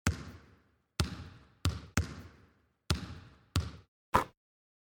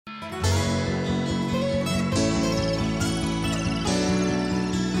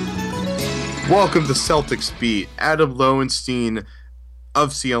Welcome to Celtics Beat. Adam Lowenstein of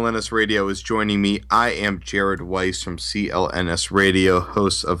CLNS Radio is joining me. I am Jared Weiss from CLNS Radio,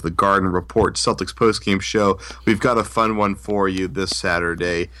 host of the Garden Report Celtics postgame show. We've got a fun one for you this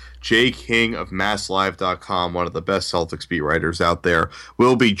Saturday. Jay King of MassLive.com, one of the best Celtics beat writers out there,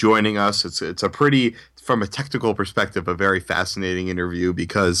 will be joining us. It's a pretty, from a technical perspective, a very fascinating interview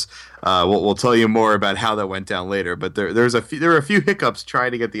because we'll tell you more about how that went down later. But there were a few hiccups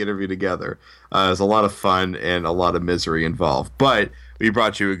trying to get the interview together. There's a lot of fun and a lot of misery involved. But we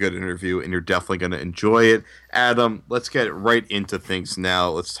brought you a good interview, and you're definitely going to enjoy it. Adam, let's get right into things now.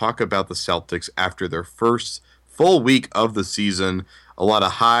 Let's talk about the Celtics after their first full week of the season. A lot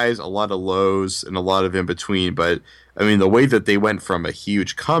of highs, a lot of lows, and a lot of in between. But, I mean, the way that they went from a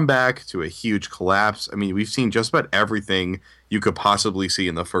huge comeback to a huge collapse, I mean, we've seen just about everything you could possibly see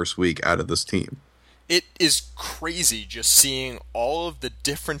in the first week out of this team. It is crazy just seeing all of the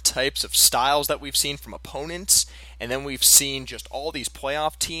different types of styles that we've seen from opponents, and then we've seen just all these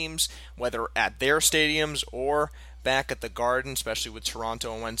playoff teams, whether at their stadiums or back at the Garden, especially with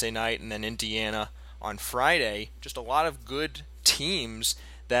Toronto on Wednesday night and then Indiana on Friday. Just a lot of good teams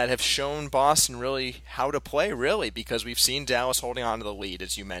that have shown Boston really how to play, really, because we've seen Dallas holding on to the lead,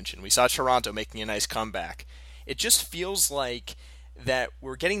 as you mentioned. We saw Toronto making a nice comeback. It just feels like that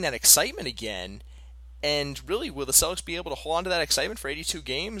we're getting that excitement again. And really, will the Celtics be able to hold on to that excitement for 82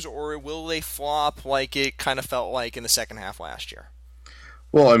 games, or will they flop like it kind of felt like in the second half last year?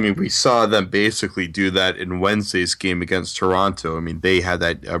 Well, I mean, we saw them basically do that in Wednesday's game against Toronto. I mean, they had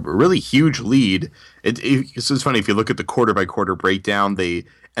that really huge lead. It's funny, if you look at the quarter-by-quarter breakdown, they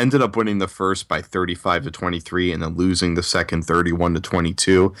ended up winning the first by 35-23 and then losing the second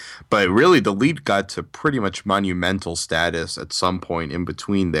 31-22. But really, the lead got to pretty much monumental status at some point in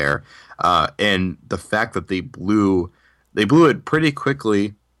between there. And the fact that they blew it pretty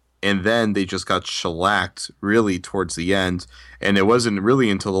quickly, and then they just got shellacked really towards the end. And it wasn't really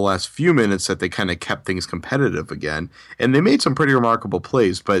until the last few minutes that they kind of kept things competitive again. And they made some pretty remarkable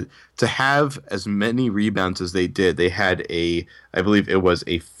plays. But to have as many rebounds as they did, they had I believe it was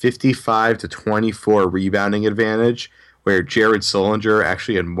a 55-24 rebounding advantage, where Jared Sullinger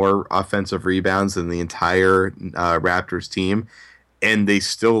actually had more offensive rebounds than the entire Raptors team. And they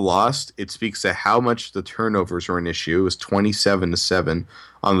still lost. It speaks to how much the turnovers were an issue. It was 27-7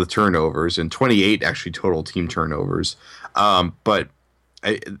 on the turnovers, and 28 actually total team turnovers. But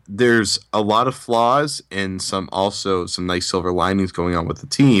there's a lot of flaws and some nice silver linings going on with the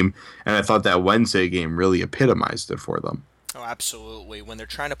team. And I thought that Wednesday game really epitomized it for them. Oh, absolutely. When they're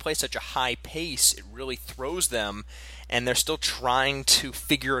trying to play such a high pace, it really throws them, and they're still trying to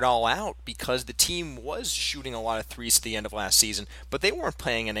figure it all out because the team was shooting a lot of threes at the end of last season, but they weren't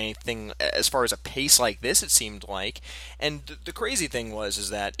playing in anything as far as a pace like this, it seemed like. And the crazy thing is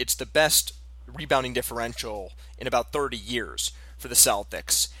that it's the best rebounding differential in about 30 years for the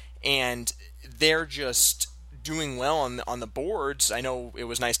Celtics, and they're just doing well on the boards. I know it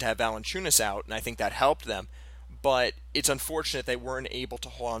was nice to have Valanciunas out, and I think that helped them. But it's unfortunate they weren't able to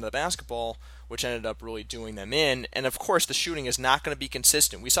hold on to the basketball, which ended up really doing them in. And of course, the shooting is not going to be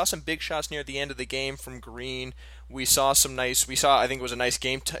consistent. We saw some big shots near the end of the game from Green. I think it was a nice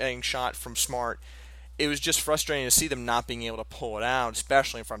game-tying shot from Smart. It was just frustrating to see them not being able to pull it out,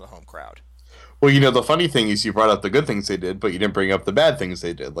 especially in front of the home crowd. Well, the funny thing is you brought up the good things they did, but you didn't bring up the bad things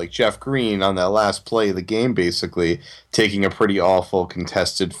they did. Like Jeff Green on that last play of the game, basically taking a pretty awful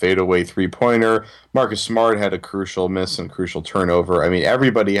contested fadeaway three-pointer. Marcus Smart had a crucial miss and crucial turnover. I mean,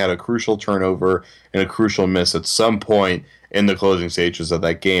 everybody had a crucial turnover and a crucial miss at some point in the closing stages of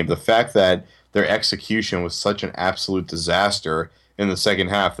that game. The fact that their execution was such an absolute disaster in the second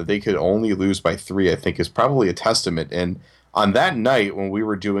half that they could only lose by 3, I think, is probably a testament. And on that night, when we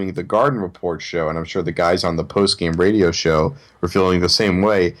were doing the Garden Report show, and I'm sure the guys on the post-game radio show were feeling the same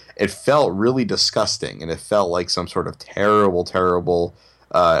way, it felt really disgusting, and it felt like some sort of terrible, terrible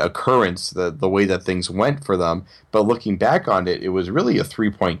occurrence, the way that things went for them. But looking back on it, it was really a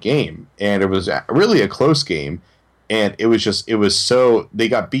 3-point game, and it was really a close game, and they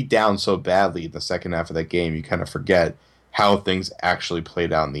got beat down so badly in the second half of that game, you kind of forget how things actually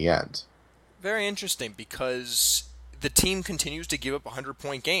played out in the end. Very interesting, because the team continues to give up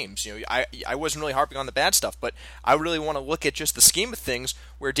 100-point games. I wasn't really harping on the bad stuff, but I really want to look at just the scheme of things,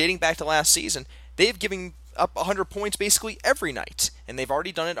 where dating back to last season, they've given up 100 points basically every night, and they've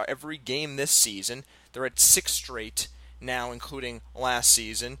already done it every game this season. They're at 6 straight now, including last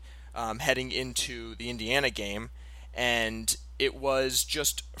season, heading into the Indiana game, and it was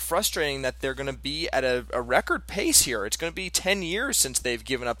just frustrating that they're going to be at a record pace here. It's going to be 10 years since they've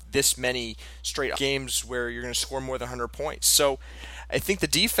given up this many straight games where you're going to score more than 100 points. So I think the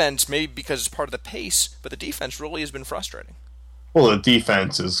defense, maybe because it's part of the pace, but the defense really has been frustrating. Well, the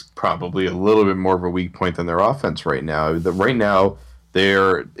defense is probably a little bit more of a weak point than their offense right now. Right now,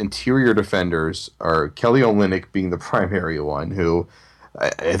 their interior defenders are Kelly Olynyk being the primary one, who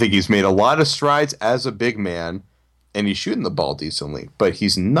I think he's made a lot of strides as a big man, and he's shooting the ball decently, but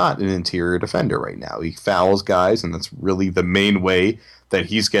he's not an interior defender right now. He fouls guys, and that's really the main way that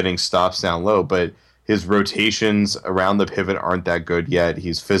he's getting stops down low. But his rotations around the pivot aren't that good yet.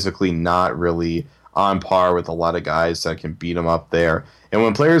 He's physically not really on par with a lot of guys that can beat him up there. And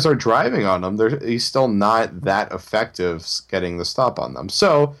when players are driving on him, he's still not that effective getting the stop on them.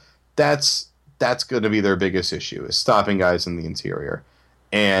 So that's going to be their biggest issue, is stopping guys in the interior.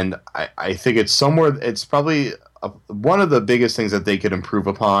 And I think it's probably one of the biggest things that they could improve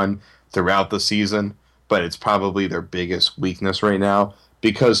upon throughout the season, but it's probably their biggest weakness right now,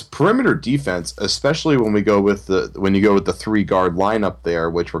 because perimeter defense, especially when you go with the three guard lineup there,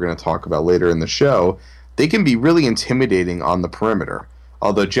 which we're going to talk about later in the show, they can be really intimidating on the perimeter.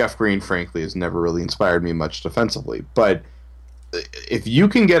 Although Jeff Green, frankly, has never really inspired me much defensively, but if you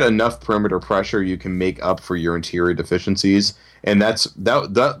can get enough perimeter pressure, you can make up for your interior deficiencies, and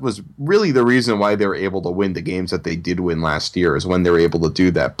that was really the reason why they were able to win the games that they did win last year, is when they were able to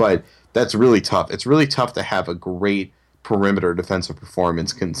do that. But that's really tough. It's really tough to have a great perimeter defensive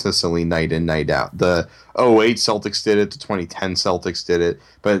performance consistently night in, night out. The '08 Celtics did it, the 2010 Celtics did it,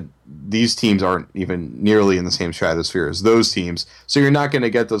 but these teams aren't even nearly in the same stratosphere as those teams, so you're not going to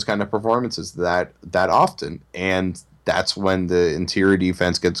get those kind of performances that often, and that's when the interior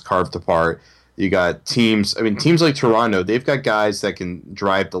defense gets carved apart. You got teams like Toronto, they've got guys that can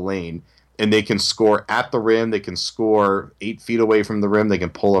drive the lane, and they can score at the rim. They can score 8 feet away from the rim. They can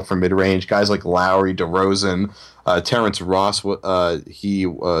pull up from mid-range. Guys like Lowry, DeRozan, Terrence Ross, he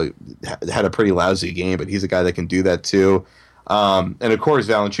had a pretty lousy game, but he's a guy that can do that too. And of course,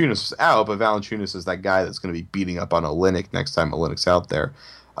 Valanciunas is out, but Valanciunas is that guy that's going to be beating up on Olynyk next time Olynyk's out there.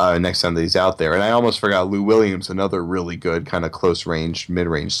 Next time that he's out there. And I almost forgot Lou Williams, another really good kind of close-range,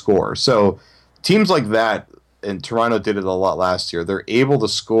 mid-range scorer. So teams like that, and Toronto did it a lot last year, they're able to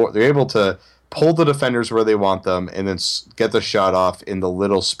score, they're able to pull the defenders where they want them and then get the shot off in the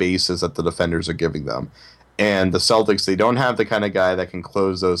little spaces that the defenders are giving them. And the Celtics, they don't have the kind of guy that can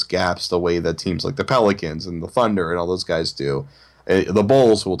close those gaps the way that teams like the Pelicans and the Thunder and all those guys do. The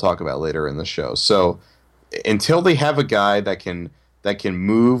Bulls we'll talk about later in the show. So until they have a guy that can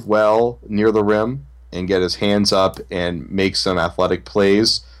move well near the rim and get his hands up and make some athletic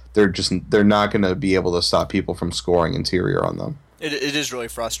plays, they're not going to be able to stop people from scoring interior on them. It is really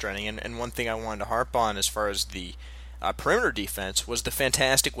frustrating, and one thing I wanted to harp on as far as the perimeter defense was the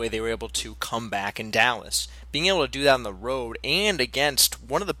fantastic way they were able to come back in Dallas. Being able to do that on the road and against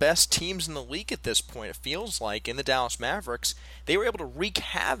one of the best teams in the league at this point, it feels like, in the Dallas Mavericks, they were able to wreak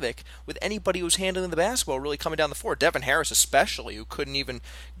havoc with anybody who was handling the basketball, really coming down the floor. Devin Harris especially, who couldn't even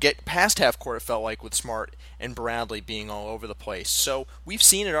get past half court, it felt like, with Smart and Bradley being all over the place. So we've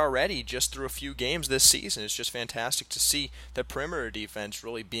seen it already just through a few games this season. It's just fantastic to see the perimeter defense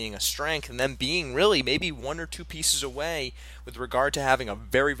really being a strength, and them being really maybe one or two pieces away with regard to having a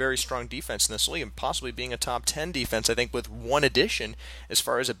very, very strong defense in this league, and possibly being a top 10 defense, I think, with one addition as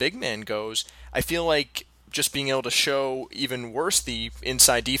far as a big man goes. I feel like just being able to show even worse the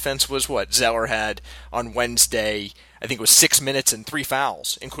inside defense was what Zeller had on Wednesday. I think it was 6 minutes and 3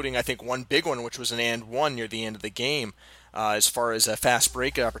 fouls, including, I think, one big one, which was an and one near the end of the game. As far as a fast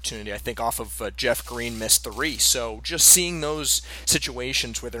break opportunity, I think off of Jeff Green missed 3. So just seeing those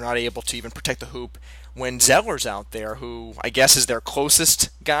situations where they're not able to even protect the hoop when Zeller's out there, who I guess is their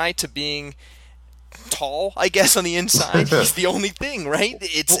closest guy to being tall, I guess, on the inside. He's the only thing, right?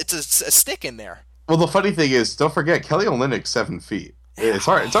 It's a stick in there. Well, the funny thing is, don't forget, Kelly Olynyk's 7 feet. It's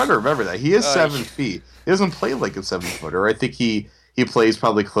hard to remember that. He is 7 feet. He doesn't play like a 7-footer. I think he plays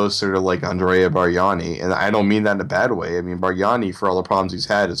probably closer to like Andrea Bargnani, and I don't mean that in a bad way. I mean, Bargnani, for all the problems he's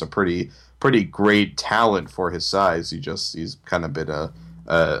had, is a pretty great talent for his size. He's kind of been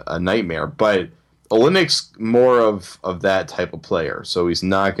a nightmare. But Olynyk's more of that type of player, so he's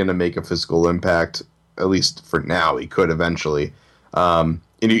not going to make a physical impact, at least for now. He could eventually.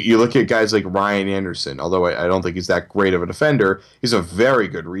 And you look at guys like Ryan Anderson, although I don't think he's that great of a defender, he's a very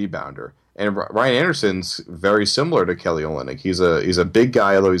good rebounder. And Ryan Anderson's very similar to Kelly Olynyk. He's a big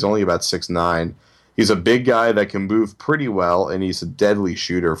guy, although he's only about 6'9". He's a big guy that can move pretty well, and he's a deadly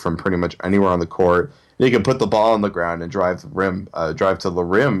shooter from pretty much anywhere on the court. And he can put the ball on the ground and drive to the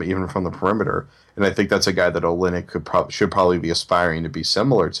rim, even from the perimeter. And I think that's a guy that Olynyk should probably be aspiring to be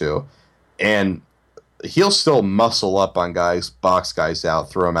similar to. And he'll still muscle up on guys, box guys out,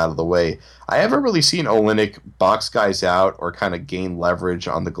 throw them out of the way. I haven't really seen Olynyk box guys out or kind of gain leverage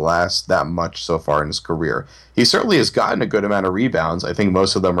on the glass that much so far in his career. He certainly has gotten a good amount of rebounds. I think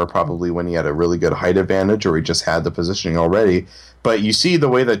most of them are probably when he had a really good height advantage or he just had the positioning already. But you see the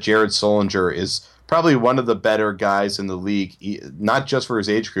way that Jared Solinger is probably one of the better guys in the league, not just for his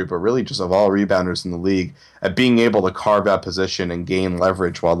age group, but really just of all rebounders in the league, at being able to carve out position and gain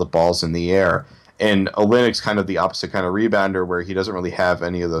leverage while the ball's in the air. And Olynyk's kind of the opposite kind of rebounder where he doesn't really have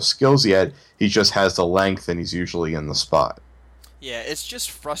any of those skills yet. He just has the length and he's usually in the spot. Yeah, it's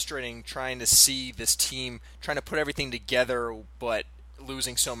just frustrating trying to see this team trying to put everything together, but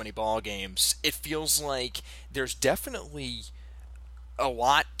losing so many ball games. It feels like there's definitely a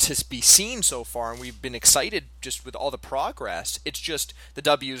lot to be seen so far, and we've been excited just with all the progress. It's just the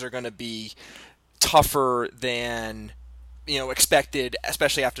W's are going to be tougher than expected,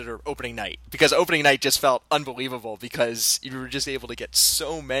 especially after the opening night, because opening night just felt unbelievable because you were just able to get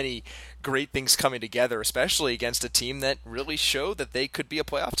so many great things coming together, especially against a team that really showed that they could be a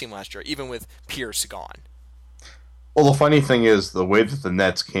playoff team last year, even with Pierce gone. Well, the funny thing is the way that the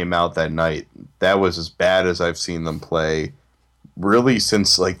Nets came out that night, that was as bad as I've seen them play really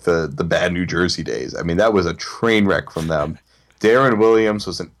since like the bad New Jersey days. I mean, that was a train wreck from them. Darren Williams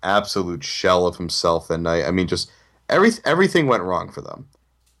was an absolute shell of himself that night. I mean, just everything went wrong for them.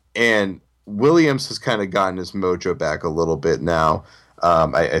 And Williams has kind of gotten his mojo back a little bit now.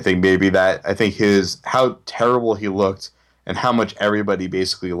 I think maybe that I think his how terrible he looked and how much everybody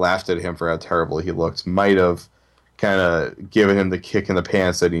basically laughed at him for how terrible he looked might have kind of given him the kick in the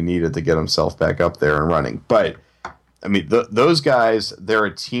pants that he needed to get himself back up there and running. But I mean, those guys, they're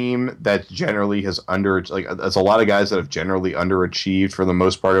a team that generally has there's a lot of guys that have generally underachieved for the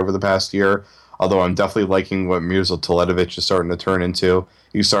most part over the past year. Although I'm definitely liking what Mirza Teletovic is starting to turn into.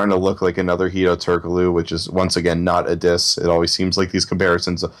 He's starting to look like another Hito Turkoglu, which is, once again, not a diss. It always seems like these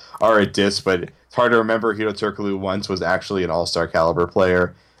comparisons are a diss, but it's hard to remember Hito Turkoglu once was actually an all-star caliber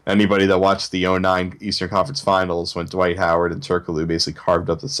player. Anybody that watched the '09 Eastern Conference Finals when Dwight Howard and Turkoglu basically carved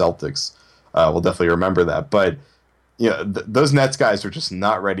up the Celtics will definitely remember that. But those Nets guys were just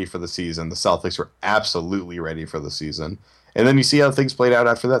not ready for the season. The Celtics were absolutely ready for the season. And then you see how things played out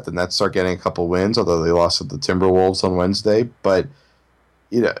after that. The Nets start getting a couple wins, although they lost to the Timberwolves on Wednesday. But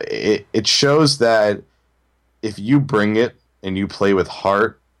it shows that if you bring it and you play with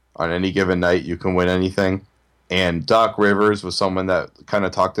heart on any given night, you can win anything. And Doc Rivers was someone that kind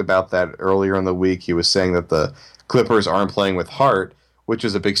of talked about that earlier in the week. He was saying that the Clippers aren't playing with heart, which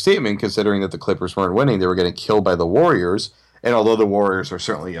is a big statement considering that the Clippers weren't winning. They were getting killed by the Warriors. And although the Warriors are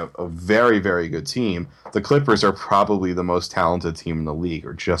certainly a very, very good team, the Clippers are probably the most talented team in the league,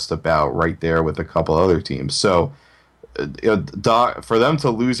 or just about right there with a couple other teams. So for them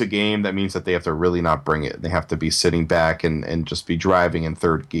to lose a game, that means that they have to really not bring it. They have to be sitting back and just be driving in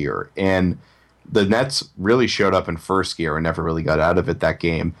third gear. And the Nets really showed up in first gear and never really got out of it that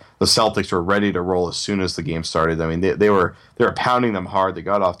game. The Celtics were ready to roll as soon as the game started. I mean, they were pounding them hard. They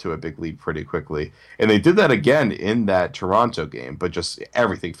got off to a big lead pretty quickly. And they did that again in that Toronto game, but just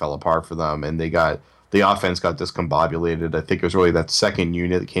everything fell apart for them, and the offense got discombobulated. I think it was really that second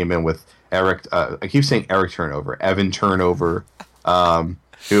unit that came in with Eric. I keep saying Eric Turnover, Evan Turnover,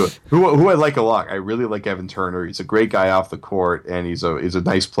 who I like a lot. I really like Evan Turner. He's a great guy off the court, and he's a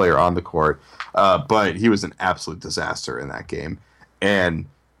nice player on the court. But he was an absolute disaster in that game, and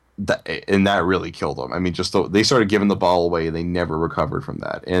that really killed them. I mean, they started giving the ball away. They never recovered from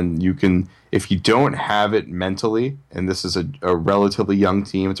that. And if you don't have it mentally, and this is a relatively young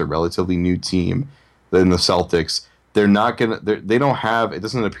team, it's a relatively new team, then the Celtics, they don't have. It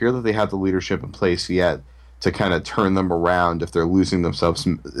doesn't appear that they have the leadership in place yet to kind of turn them around if they're losing themselves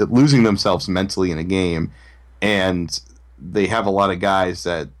mentally in a game, and they have a lot of guys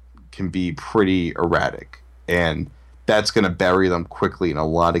that can be pretty erratic, and that's going to bury them quickly in a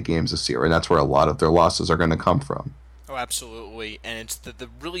lot of games this year, and that's where a lot of their losses are going to come from. Oh, absolutely, and it's the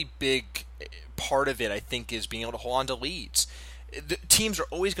really big part of it, I think, is being able to hold on to leads. The teams are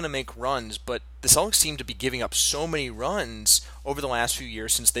always going to make runs, but the Celtics seem to be giving up so many runs over the last few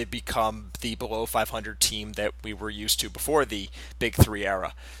years since they've become the below 500 team that we were used to before the Big Three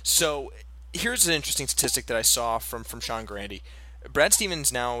era. So here's an interesting statistic that I saw from Sean Grande. Brad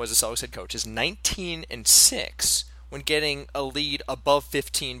Stevens now, as a Celtics head coach, is 19-6 when getting a lead above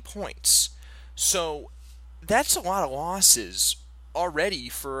 15 points. So that's a lot of losses already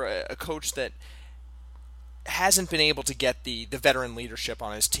for a coach that hasn't been able to get the veteran leadership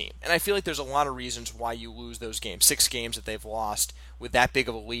on his team. And I feel like there's a lot of reasons why you lose those games. 6 games that they've lost with that big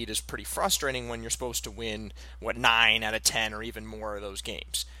of a lead is pretty frustrating when you're supposed to win, 9 out of 10 or even more of those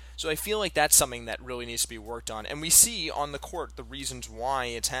games. So I feel like that's something that really needs to be worked on. And we see on the court the reasons why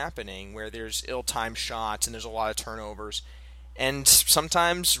it's happening, where there's ill-timed shots and there's a lot of turnovers. And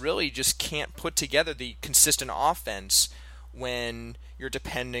sometimes really just can't put together the consistent offense when you're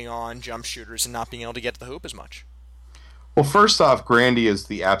depending on jump shooters and not being able to get to the hoop as much. Well, first off, Grandy is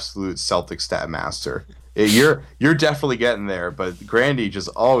the absolute Celtic stat master. You're definitely getting there, but Grandy just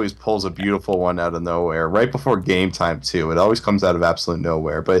always pulls a beautiful one out of nowhere, right before game time too. It always comes out of absolute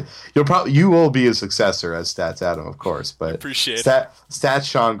nowhere. But you will be a successor as Stats Adam, of course. But Appreciate it. Stats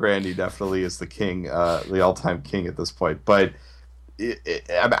Sean Grandy definitely is the king, the all time king at this point. But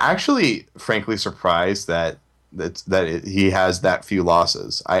I'm actually frankly surprised he has that few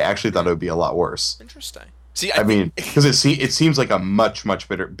losses. I actually thought it would be a lot worse. Interesting. See, I I think mean, because it seems like a much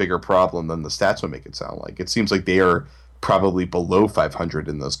bigger problem than the stats would make it sound like. It seems like they are probably below 500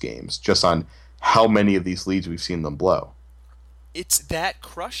 in those games, just on how many of these leads we've seen them blow. it's that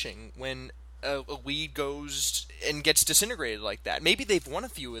crushing when a lead goes and gets disintegrated like that. Maybe they've won a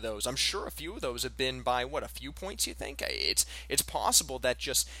few of those. I'm sure a few of those have been by what, a few points. You think it's possible that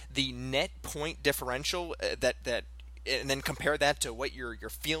just the net point differential that and then compare that to what your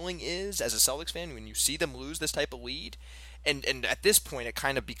feeling is as a Celtics fan when you see them lose this type of lead, and at this point it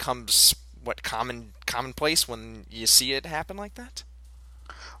kind of becomes what commonplace when you see it happen like that.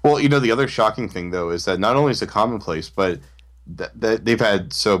 Well, the other shocking thing though is that not only is it commonplace, but that they've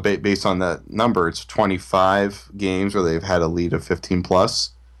had based on that number, it's 25 games where they've had a lead of 15 plus.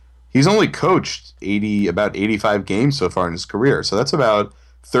 He's only coached about 85 games so far in his career. So that's about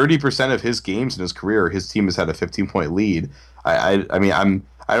 30% of his games in his career. His team has had a 15-point lead. I mean,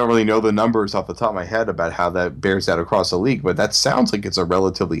 I don't really know the numbers off the top of my head about how that bears out across the league, but that sounds like it's a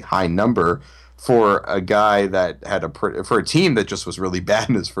relatively high number for a guy that had for a team that just was really bad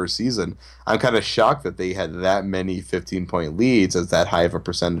in his first season. I'm kind of shocked that they had that many 15-point leads as that high of a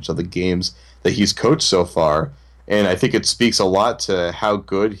percentage of the games that he's coached so far. And I think it speaks a lot to how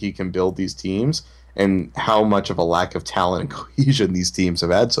good he can build these teams and how much of a lack of talent and cohesion these teams have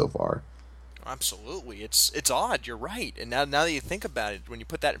had so far. Absolutely, it's odd. You're right, and now that you think about it, when you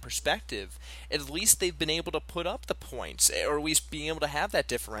put that in perspective, at least they've been able to put up the points, or at least being able to have that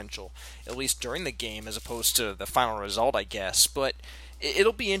differential, at least during the game, as opposed to the final result, I guess. But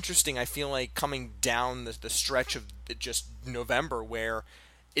it'll be interesting. I feel like coming down the stretch of just November, where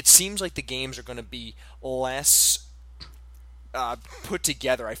it seems like the games are going to be less put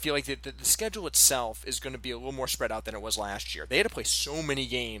together. I feel like the schedule itself is going to be a little more spread out than it was last year. They had to play so many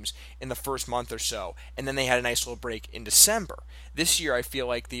games in the first month or so, and then they had a nice little break in December. This year, I feel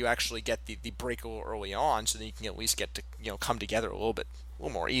like you actually get the break a little early on, so that you can at least get to come together a little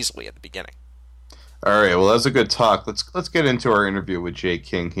more easily at the beginning. All right, well, that's a good talk. Let's get into our interview with Jay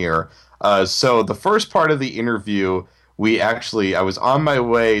King here. So the first part of the interview, I was on my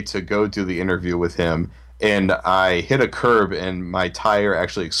way to go do the interview with him, and I hit a curb, and my tire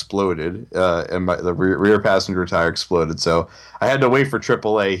actually exploded, and the rear passenger tire exploded. So I had to wait for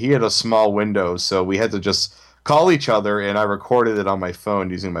AAA. He had a small window, so we had to just call each other, and I recorded it on my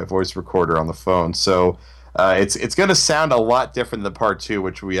phone using my voice recorder on the phone. So it's going to sound a lot different than part two,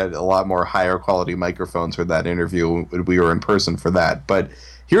 which we had a lot more higher quality microphones for that interview. We were in person for that. But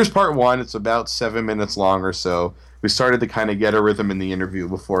here's part one. It's about 7 minutes long or so. We started to kind of get a rhythm in the interview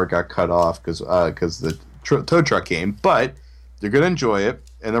before it got cut off because the tow truck came. But you're going to enjoy it.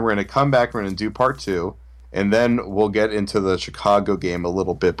 And then we're going to come back. We're going to do part two. And then we'll get into the Chicago game a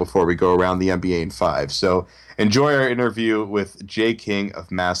little bit before we go around the NBA in five. So enjoy our interview with Jay King of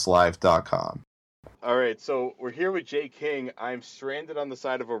MassLive.com. All right, so we're here with Jay King. I'm stranded on the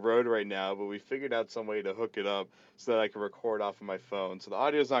side of a road right now, but we figured out some way to hook it up so that I can record off of my phone. So the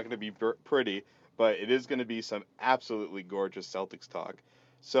audio is not going to be pretty, but it is going to be some absolutely gorgeous Celtics talk.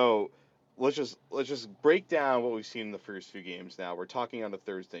 So let's just break down what we've seen in the first few games. Now we're talking on a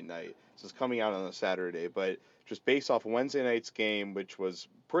Thursday night, so it's coming out on a Saturday, but just based off Wednesday night's game, which was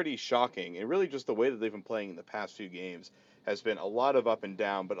pretty shocking, and really just the way that they've been playing in the past few games has been a lot of up and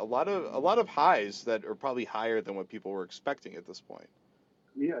down, but a lot of highs that are probably higher than what people were expecting at this point.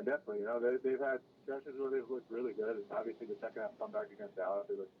 Yeah, definitely. They've had stretches where they've looked really good. Obviously, the second half comeback against Dallas,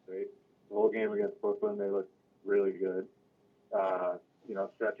 they looked great. The whole game against Brooklyn, they looked really good.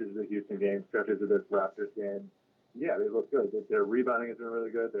 Stretches of the Houston game, stretches of the Raptors game. Yeah, they look good. Their rebounding has been really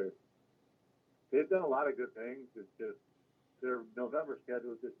good. They've done a lot of good things. It's just their November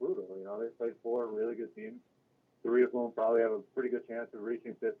schedule is just brutal. They played 4 really good teams. 3 of them probably have a pretty good chance of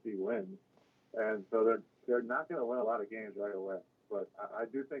reaching 50 wins. And so they're not going to win a lot of games right away. But I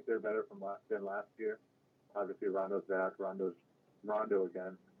do think they're better than last year. Obviously, Rondo's back. Rondo's Rondo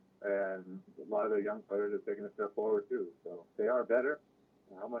again. And a lot of the young players have taken a step forward, too. So they are better.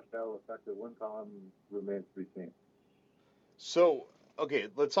 How much that will affect the win column remains to be seen. So, okay,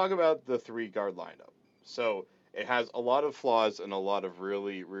 let's talk about the three guard lineup. So, it has a lot of flaws and a lot of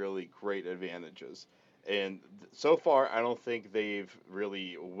really, really great advantages. And so far, I don't think they've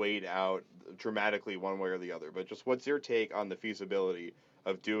really weighed out dramatically one way or the other. But just what's your take on the feasibility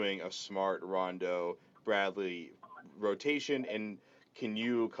of doing a smart Rondo Bradley rotation? And can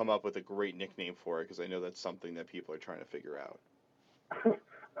you come up with a great nickname for it? Because I know that's something that people are trying to figure out.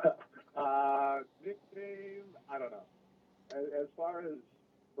 Nickname, I don't know. As far as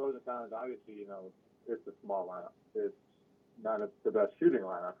pros and cons, obviously, it's a small lineup. It's not the best shooting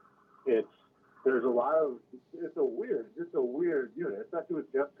lineup. It's a weird unit, especially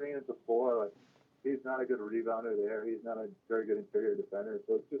with Jeff Green at the 4. Like, he's not a good rebounder there. He's not a very good interior defender.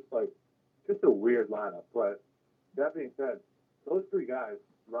 So it's just a weird lineup. But that being said, those three guys,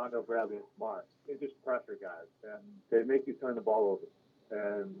 Rondo, Bradley, and Smart, they're just pressure guys, and they make you turn the ball over.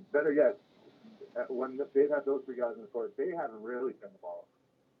 And better yet, when they've had those three guys in the court, they haven't really turned the ball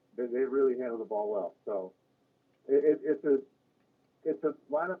over. They really handle the ball well. So it's a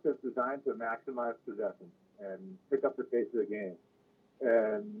lineup that's designed to maximize possession and pick up the pace of the game,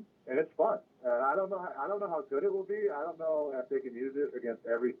 and it's fun. I don't know how good it will be. I don't know if they can use it against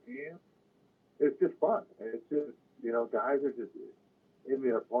every team. It's just fun. It's just guys are just in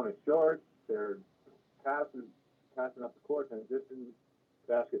their opponent's shorts. They're passing up the court, transition,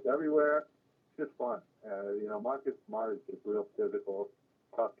 baskets everywhere. It's just fun. Marcus Smart is just real physical,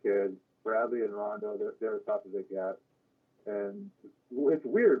 tough kid. Bradley and Rondo, they're as tough as they get. And it's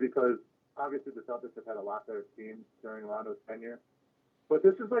weird because obviously the Celtics have had a lot better teams during Rondo's tenure. But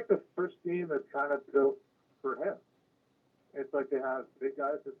this is like the first team that's kind of built for him. It's like they have big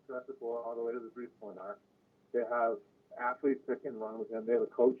guys that stretch the floor all the way to the three-point arc. They have athletes that can run with him. They have a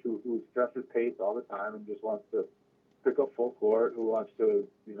coach who stresses pace all the time and just wants to pick up full court, who wants to,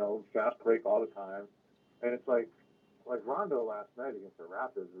 fast break all the time. And it's like Rondo last night against the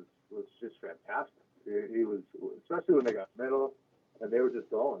Raptors was just fantastic. He was, especially when they got middle and they were just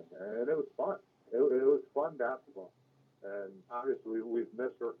going, and it was fun. It was fun basketball. And obviously we've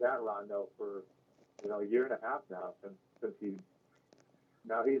missed that Rondo for, a year and a half now since he's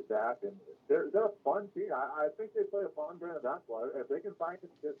back, and they're a fun team. I think they play a fun brand of basketball. If they can find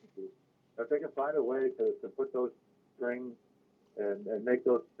consistency, if they can find a way to put those strings and make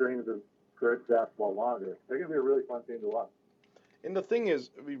those strings of good basketball longer, they're going to be a really fun team to watch. And the thing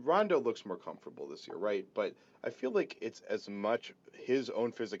is, Rondo looks more comfortable this year, right? But I feel like it's as much his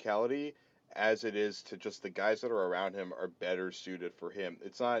own physicality as it is to just the guys that are around him are better suited for him.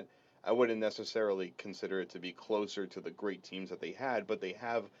 It's not, I wouldn't necessarily consider it to be closer to the great teams that they had, but they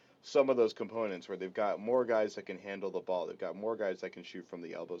have some of those components where they've got more guys that can handle the ball. They've got more guys that can shoot from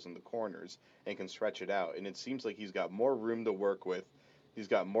the elbows and the corners and can stretch it out. And it seems like he's got more room to work with. He's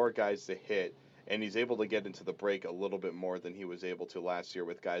got more guys to hit. And he's able to get into the break a little bit more than he was able to last year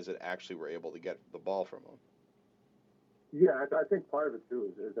with guys that actually were able to get the ball from him. Yeah, I think part of it,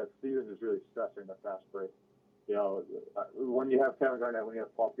 too, is that Stevens is really stressing the fast break. When you have Kevin Garnett, when you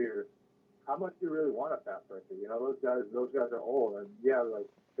have Paul Pierce, how much do you really want a fast breaker? Those guys are old, and,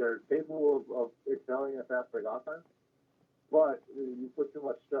 they're capable of excelling in a fast break offense, but you put too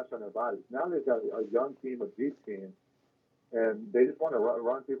much stress on their bodies. Now they've got a young team, a deep team, and they just want to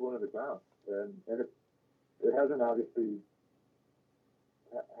run people into the ground. And it hasn't obviously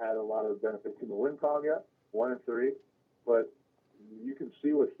had a lot of benefits in the win column yet, 1 and 3, but you can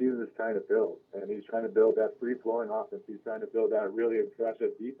see what Stevens is trying to build, and he's trying to build that free-flowing offense. He's trying to build that really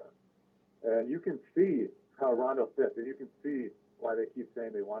aggressive defense, and you can see how Rondo fits, and you can see why they keep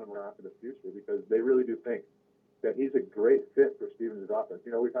saying they want him around for the future, because they really do think that he's a great fit for Stevens' offense.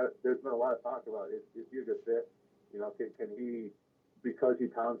 There's been a lot of talk about is he a good fit? Can he, because he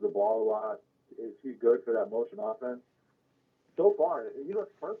pounds the ball a lot, is he good for that motion offense? So far, he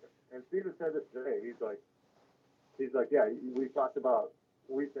looks perfect. And Stevens said this today. He's like, yeah, we talked about,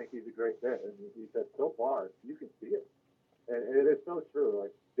 we think he's a great fit. And he said, so far, you can see it. And it is so true.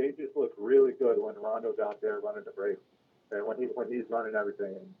 Like, they just look really good when Rondo's out there running the break and when he's running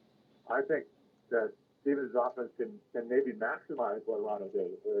everything. And I think that Stevens' offense can maybe maximize what Rondo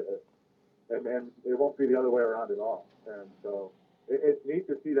did. And it won't be the other way around at all. And so it's neat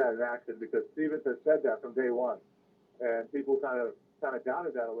to see that in action, because Stevens has said that from day one, and people kind of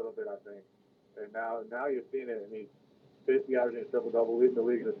doubted that a little bit, I think. And now you're seeing it, and he's basically averaging a triple-double, leading the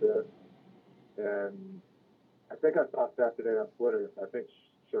league in assists. And I think I saw that today on Twitter. I think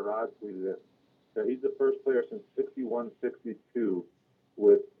Sherrod tweeted it, that he's the first player since 61-62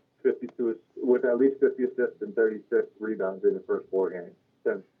 with at least 50 assists and 36 rebounds in the first 4 games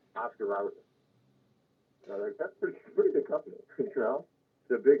since Oscar Robertson. That's pretty good company,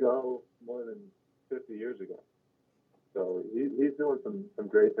 Big O more than 50 years ago. So he's doing some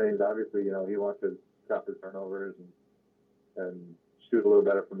great things. Obviously, you know, he wants to stop his turnovers and shoot a little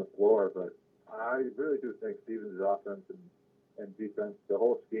better from the floor. But I really do think Stevens' offense and defense, the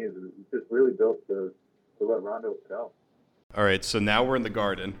whole scheme, is just really built to let Rondo excel. All right, so now we're in the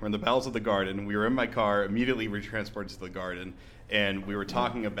Garden. We're in the bowels of the Garden. We were in my car, immediately retransported to the Garden, and we were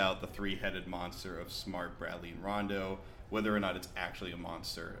talking about the three-headed monster of Smart, Bradley, and Rondo, whether or not it's actually a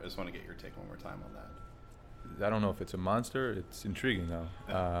monster. I just want to get your take one more time on that. I don't know if it's a monster. It's intriguing,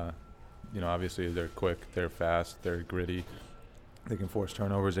 though. You know, obviously they're quick, they're fast, they're gritty. They can force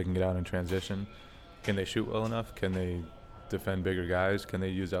turnovers. They can get out in transition. Can they shoot well enough? Can they defend bigger guys? Can they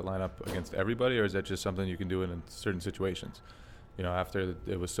use that lineup against everybody, or is that just something you can do in certain situations? You know, after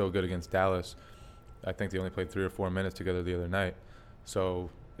it was so good against Dallas, I think they only played 3 or 4 minutes together the other night. So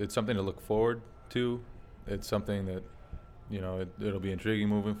it's something to look forward to. It's something that, you know, it'll be intriguing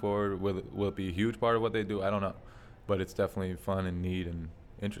moving forward. Will it be a huge part of what they do? I don't know. But it's definitely fun and neat and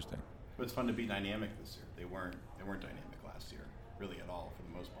interesting. But it's fun to be dynamic this year. They weren't dynamic last year, really at all, for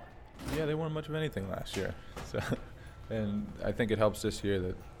the most part. Yeah, they weren't much of anything last year. So, and I think it helps this year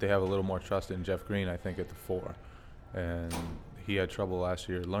that they have a little more trust in Jeff Green, I think, at the 4. And he had trouble last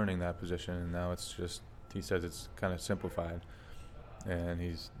year learning that position, and now it's just, he says it's kind of simplified. And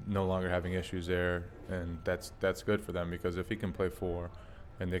he's no longer having issues there, and that's good for them, because if he can play 4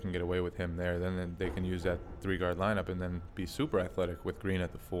 and they can get away with him there, then they can use that 3-guard lineup and then be super athletic with Green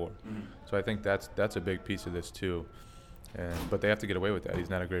at the 4. Mm-hmm. So I think that's a big piece of this too. But they have to get away with that.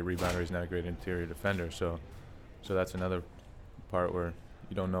 He's not a great rebounder. He's not a great interior defender. So that's another part where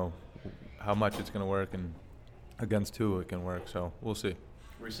you don't know how much it's going to work, and against 2 it can work. So we'll see.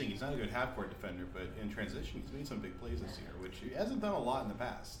 We're seeing he's not a good half-court defender, but in transition he's made some big plays this year, which he hasn't done a lot in the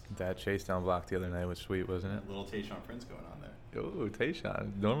past. That chase down block the other night was sweet, wasn't it? A little Tayshaun Prince going on there. Oh,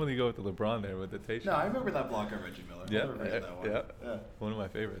 Tayshaun. Normally you go with the LeBron there, with the Tayshaun. No, I remember that block on Reggie Miller. Yeah. One of my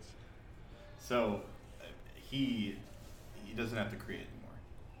favorites. So he doesn't have to create anymore,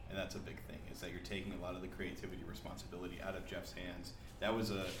 and that's a big thing. Is that you're taking a lot of the creativity responsibility out of Jeff's hands. That was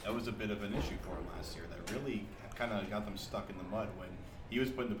a bit of an issue for him last year. That really kind of got them stuck in the mud when he was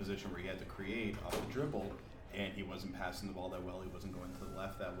put in a position where he had to create off the dribble, and he wasn't passing the ball that well. He wasn't going to the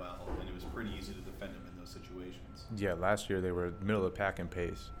left that well, and it was pretty easy to defend him in those situations. Yeah, last year they were middle of the pack in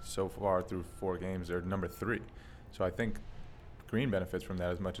pace. So far through 4 games, they're number 3. So I think Green benefits from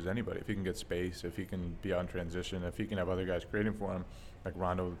that as much as anybody. If he can get space, if he can be out in transition, if he can have other guys creating for him, like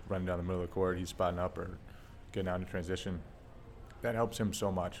Rondo running down the middle of the court, he's spotting up or getting out in transition, that helps him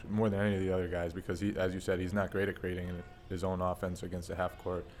so much, more than any of the other guys, because he, as you said, he's not great at creating his own offense against a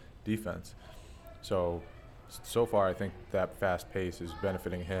half-court defense. So far, I think that fast pace is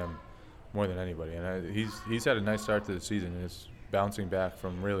benefiting him more than anybody. And he's had a nice start to the season, and is bouncing back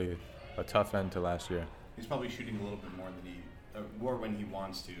from really a tough end to last year. He's probably shooting a little bit more when he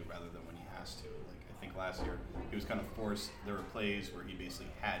wants to rather than when he has to. Like, I think last year he was kind of forced. There were plays where he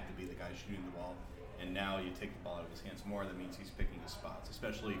basically had to be the guy shooting the ball, and now you take the ball out of his hands more. That means he's picking his spots,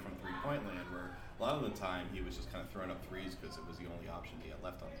 especially from three-point land, where a lot of the time he was just kind of throwing up threes because it was the only option he had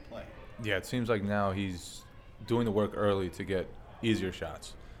left on the play. Yeah, it seems like now he's doing the work early to get easier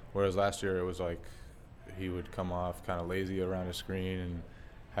shots, whereas last year it was like he would come off kind of lazy around a screen and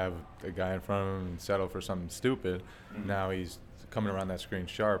have a guy in front of him and settle for something stupid. Mm-hmm. Now he's coming around that screen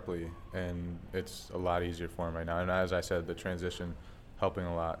sharply, and it's a lot easier for him right now. And as I said, the transition helping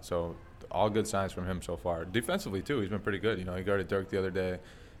a lot. So all good signs from him so far. Defensively too, he's been pretty good. You know, he guarded Dirk the other day.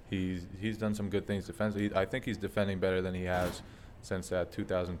 He's done some good things defensively. I think he's defending better than he has since that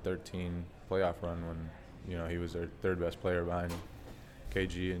 2013 playoff run when, you know, he was their third best player behind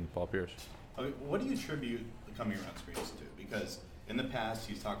KG and Paul Pierce. Okay, what do you attribute the coming around screens to? Because in the past,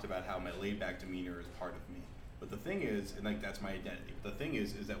 he's talked about how my laid-back demeanor is part of me. But the thing is, and like that's my identity. But the thing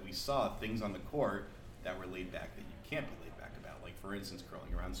is that we saw things on the court that were laid back that you can't be laid back about. Like, for instance,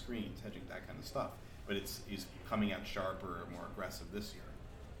 curling around screens, hedging, that kind of stuff. But he's coming out sharper, more aggressive this year.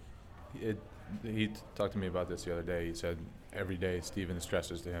 He talked to me about this the other day. He said every day Steven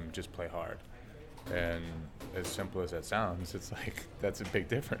stresses to him, just play hard. And as simple as that sounds, it's like that's a big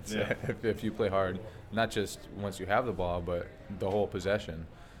difference. Yeah. If you play hard, not just once you have the ball, but the whole possession,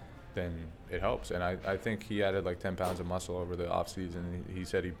 then it helps. And I think he added like 10 pounds of muscle over the offseason. He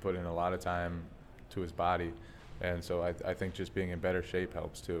said he put in a lot of time to his body. And so I think just being in better shape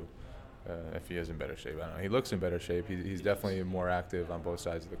helps too. If he is in better shape, I don't know. He looks in better shape. He's definitely more active on both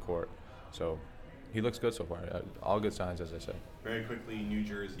sides of the court. So he looks good so far. All good signs, as I said. Very quickly, New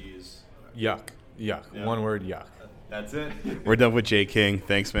Jersey is... Yuck. Yeah. One word, yuck. That's it. We're done with Jay King.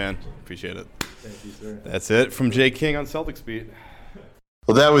 Thanks, man. Appreciate it. Thank you, sir. That's it from Jay King on Celtics Beat.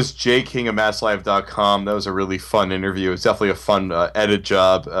 Well, that was Jay King of MassLive.com. That was a really fun interview. It was definitely a fun edit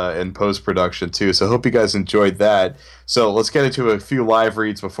job and post-production, too. So I hope you guys enjoyed that. So let's get into a few live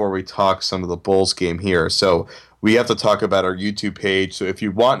reads before we talk some of the Bulls game here. So we have to talk about our YouTube page. So if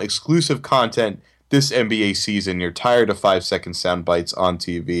you want exclusive content this NBA season, you're tired of 5-second sound bites on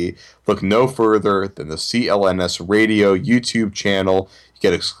TV, look no further than the CLNS Radio YouTube channel. You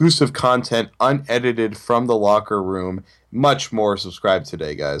get exclusive content unedited from the locker room. Much more. Subscribe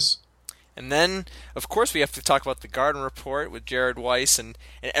today, guys. And then, of course, we have to talk about the Garden Report with Jared Weiss and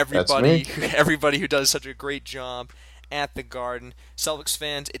everybody who does such a great job at the Garden. Celtics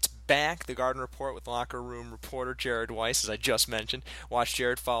fans, it's back. The Garden Report with locker room reporter Jared Weiss, as I just mentioned. Watch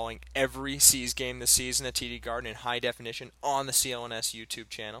Jared following every C's game this season at TD Garden in high definition on the CLNS YouTube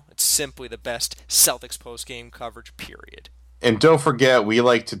channel. It's simply the best Celtics post-game coverage, period. And don't forget, we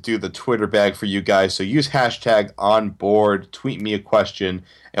like to do the Twitter bag for you guys, so use hashtag onboard, tweet me a question,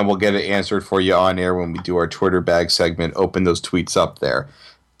 and we'll get it answered for you on air when we do our Twitter bag segment. Open those tweets up there.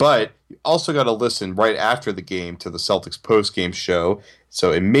 But you also got to listen right after the game to the Celtics post-game show.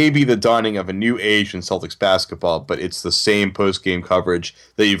 So it may be the dawning of a new age in Celtics basketball, but it's the same post-game coverage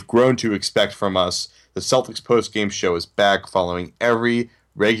that you've grown to expect from us. The Celtics post-game show is back following every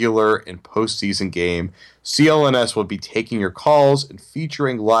regular and postseason game. CLNS will be taking your calls and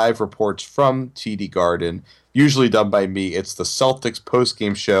featuring live reports from TD Garden, usually done by me. It's the Celtics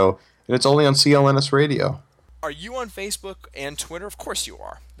postgame show, and it's only on CLNS Radio. Are you on Facebook and Twitter? Of course you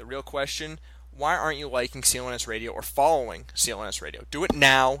are. The real question, why aren't you liking CLNS Radio or following CLNS Radio? Do it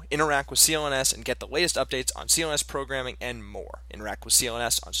now. Interact with CLNS and get the latest updates on CLNS programming and more. Interact with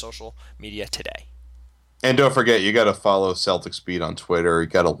CLNS on social media today. And don't forget, you got to follow Celtics Beat on Twitter. You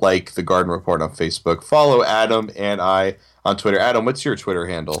got to like the Garden Report on Facebook. Follow Adam and I on Twitter. Adam, what's your Twitter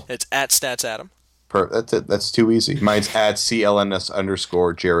handle? It's at StatsAdam. That's it. That's too easy. Mine's at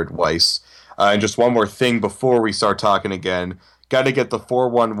CLNS_ Jared Weiss. And just one more thing before we start talking again. Got to get the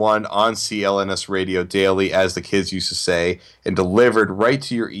 411 on CLNS Radio Daily, as the kids used to say, and delivered right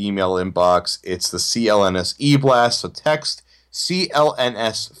to your email inbox. It's the CLNS e-blast. So text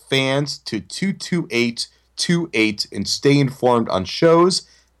CLNS fans to 22828 and stay informed on shows,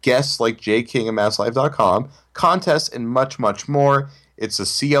 guests like Jay King of MassLive.com, contests, and much, much more. It's a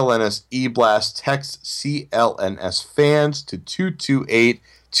CLNS e-blast. Text CLNS fans to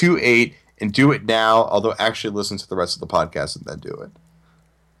 22828 and do it now, although actually listen to the rest of the podcast and then do it.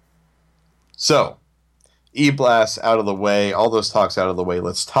 So, e-blast out of the way, all those talks out of the way.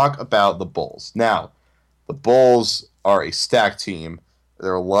 Let's talk about the Bulls. Now, the Bulls are a stacked team.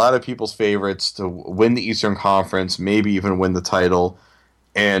 They're a lot of people's favorites to win the Eastern Conference, maybe even win the title,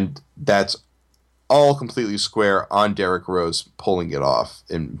 and that's all completely square on Derrick Rose pulling it off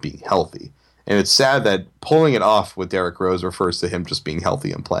and being healthy. And it's sad that pulling it off with Derrick Rose refers to him just being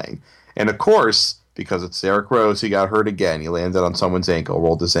healthy and playing. And of course, because it's Derrick Rose, he got hurt again. He landed on someone's ankle,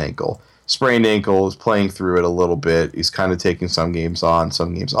 rolled his ankle. Sprained ankle, is playing through it a little bit. He's kind of taking some games on,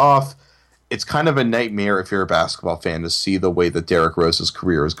 some games off. It's kind of a nightmare if you're a basketball fan to see the way that Derrick Rose's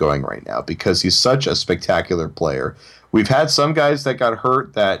career is going right now, because he's such a spectacular player. We've had some guys that got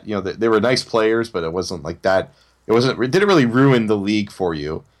hurt that, you know, they were nice players, but it wasn't like that. It didn't really ruin the league for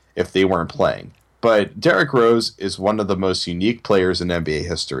you if they weren't playing. But Derrick Rose is one of the most unique players in NBA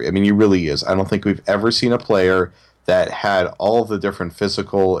history. I mean, he really is. I don't think we've ever seen a player that had all the different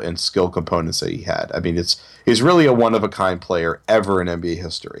physical and skill components that he had. I mean, he's really a one-of-a-kind player ever in NBA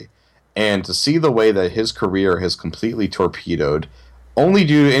history. And to see the way that his career has completely torpedoed, only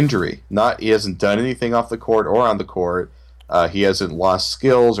due to injury. He hasn't done anything off the court or on the court. He hasn't lost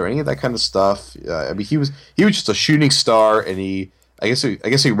skills or any of that kind of stuff. I mean, he was just a shooting star, and I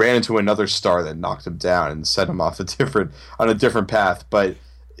guess he ran into another star that knocked him down and set him off on a different path. But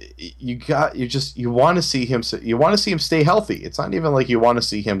you want to see him stay healthy. It's not even like you want to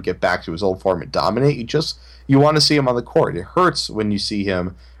see him get back to his old form and dominate. You want to see him on the court. It hurts when you see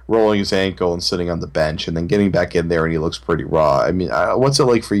him rolling his ankle and sitting on the bench and then getting back in there and he looks pretty raw. I mean, what's it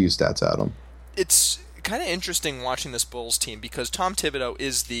like for you, Stats Adam? It's kind of interesting watching this Bulls team because Tom Thibodeau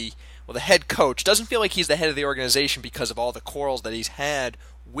is the head coach. Doesn't feel like he's the head of the organization because of all the quarrels that he's had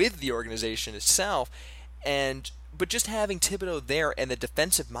with the organization itself. But just having Thibodeau there and the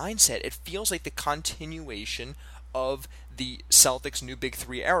defensive mindset, it feels like the continuation of the Celtics' new Big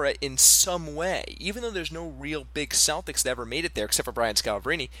Three era in some way. Even though there's no real big Celtics that ever made it there, except for Brian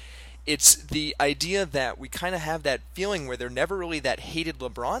Scalabrine, It's the idea that we kind of have that feeling where they're never really that hated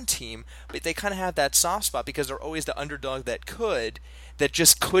LeBron team, but they kind of have that soft spot because they're always the underdog that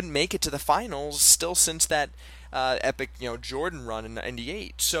just couldn't make it to the finals still since that epic, Jordan run in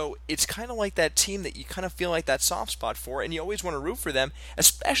 '98. So it's kind of like that team that you kind of feel like that soft spot for, and you always want to root for them,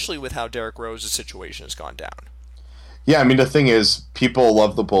 especially with how Derrick Rose's situation has gone down. Yeah, I mean, the thing is, people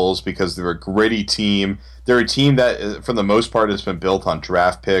love the Bulls because they're a gritty team. They're a team that, for the most part, has been built on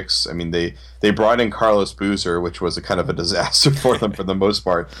draft picks. I mean, they brought in Carlos Boozer, which was a kind of a disaster for them for the most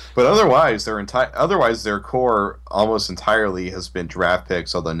part. But otherwise, their core almost entirely has been draft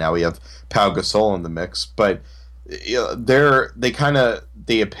picks. Although now we have Pau Gasol in the mix, but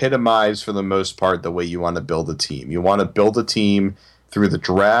they epitomize for the most part the way you want to build a team. You want to build a team through the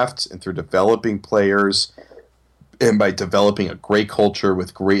draft and through developing players, and by developing a great culture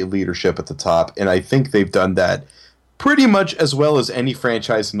with great leadership at the top. And I think they've done that pretty much as well as any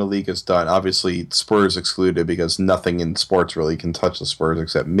franchise in the league has done. Obviously, Spurs excluded, because nothing in sports really can touch the Spurs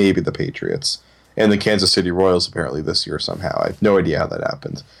except maybe the Patriots. And the Kansas City Royals apparently this year somehow. I have no idea how that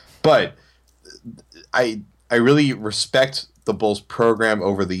happened. But I really respect the Bulls program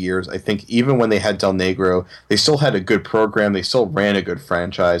over the years. I think even when they had Del Negro, they still had a good program. They still ran a good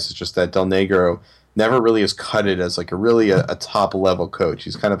franchise. It's just that Del Negro never really has cut it as like a top level coach.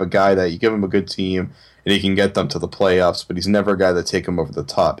 He's kind of a guy that you give him a good team and he can get them to the playoffs, but he's never a guy that take them over the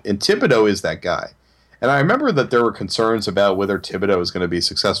top. And Thibodeau is that guy. And I remember that there were concerns about whether Thibodeau is going to be a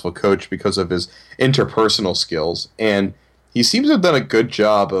successful coach because of his interpersonal skills. And he seems to have done a good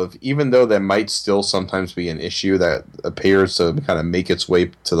job of, even though that might still sometimes be an issue that appears to kind of make its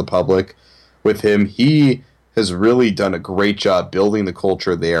way to the public with him, he has really done a great job building the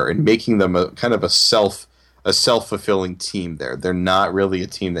culture there and making them a kind of a self-fulfilling team there. They're not really a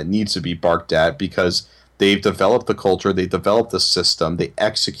team that needs to be barked at because they've developed the culture, they've developed the system, they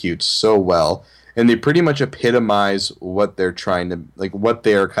execute so well, and they pretty much epitomize what they're trying to, like, what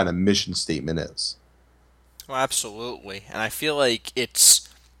their kind of mission statement is. Well, absolutely. And I feel like it's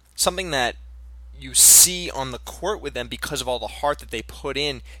something that you see on the court with them because of all the heart that they put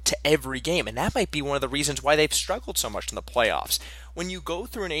in to every game. And that might be one of the reasons why they've struggled so much in the playoffs. When you go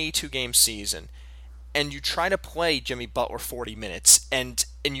through an 82-game season and you try to play Jimmy Butler 40 minutes and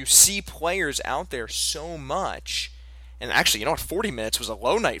you see players out there so much, and actually, 40 minutes was a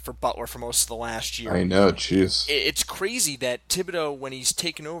low night for Butler for most of the last year. I know, jeez. It's crazy that Thibodeau, when he's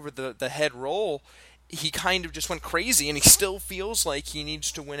taken over the head role, he kind of just went crazy, and he still feels like he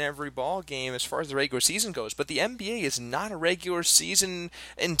needs to win every ball game as far as the regular season goes. But the NBA is not a regular season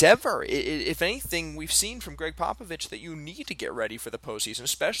endeavor. If anything, we've seen from Greg Popovich that you need to get ready for the postseason,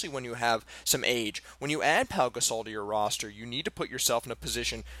 especially when you have some age. When you add Pau Gasol to your roster, you need to put yourself in a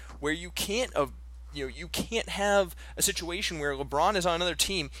position where you can't have a situation where LeBron is on another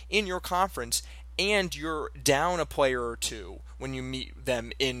team in your conference and you're down a player or two when you meet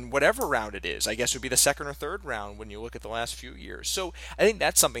them in whatever round it is. I guess it would be the second or third round when you look at the last few years. So I think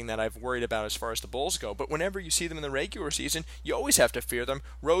that's something that I've worried about as far as the Bulls go. But whenever you see them in the regular season, you always have to fear them,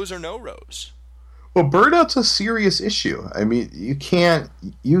 Rose or no Rose. Well, burnout's a serious issue. I mean, you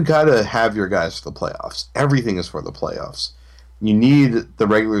got to have your guys for the playoffs. Everything is for the playoffs. You need the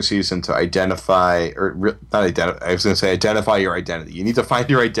regular season to identify your identity. You need to find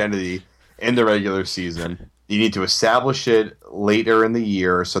your identity in the regular season. You need to establish it later in the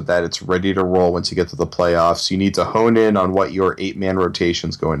year so that it's ready to roll once you get to the playoffs. You need to hone in on what your 8-man rotation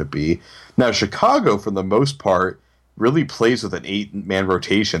is going to be. Now, Chicago, for the most part, really plays with an 8-man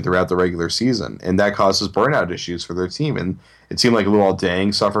rotation throughout the regular season, and that causes burnout issues for their team. And it seemed like Luol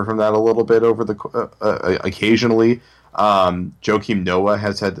Deng suffered from that a little bit over the occasionally. Joakim Noah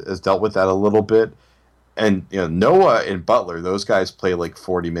has dealt with that a little bit. And Noah and Butler, those guys play like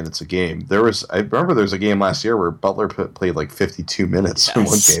 40 minutes a game. I remember there was a game last year where Butler played like 52 minutes in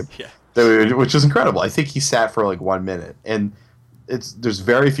one game, which is incredible. I think he sat for like 1 minute, and there's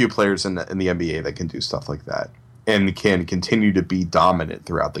very few players in the NBA that can do stuff like that and can continue to be dominant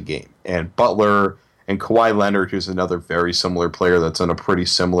throughout the game. And Butler and Kawhi Leonard, who's another very similar player that's in a pretty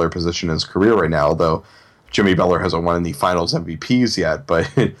similar position in his career right now, although Jimmy Butler hasn't won any Finals MVPs yet, but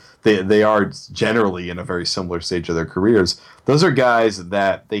they are generally in a very similar stage of their careers. Those are guys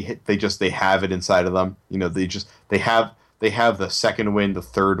that they have it inside of them. They have the second wind, the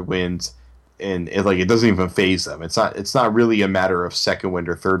third wind, and it doesn't even faze them. It's not really a matter of second wind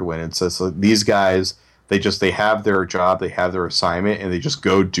or third wind. It's just like these guys, they have their job, they have their assignment, and they just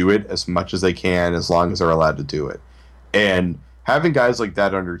go do it as much as they can as long as they're allowed to do it. And having guys like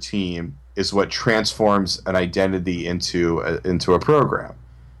that on your team is what transforms an identity into a program.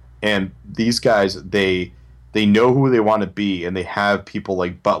 And these guys, they they know who they want to be, and they have people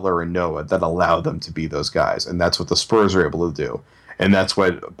like Butler and Noah that allow them to be those guys, and that's what the Spurs are able to do, and that's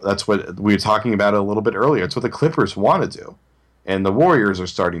what we were talking about a little bit earlier. It's what the Clippers want to do, and the Warriors are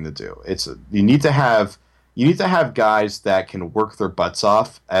starting to do. It's you need to have guys that can work their butts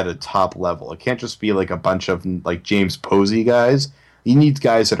off at a top level. It can't just be like a bunch of like James Posey guys. You need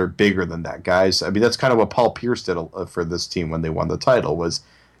guys that are bigger than that. Guys, I mean, that's kind of what Paul Pierce did for this team when they won the title.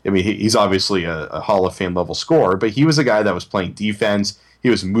 I mean, he's obviously a Hall of Fame level scorer, but he was a guy that was playing defense. He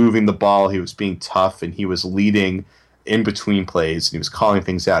was moving the ball. He was being tough, and he was leading in between plays, and he was calling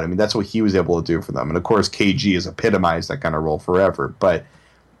things out. I mean, that's what he was able to do for them. And of course, KG has epitomized that kind of role forever. But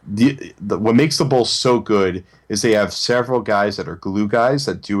what makes the Bulls so good is they have several guys that are glue guys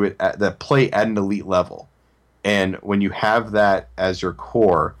that do it that play at an elite level, and when you have that as your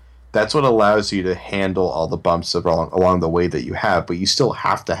core, that's what allows you to handle all the bumps along the way that you have. But you still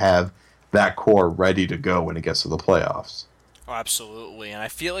have to have that core ready to go when it gets to the playoffs. Oh, absolutely. And I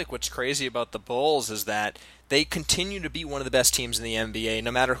feel like what's crazy about the Bulls is that they continue to be one of the best teams in the NBA,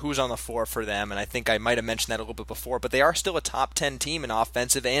 no matter who's on the floor for them. And I think I might have mentioned that a little bit before, but they are still a top 10 team in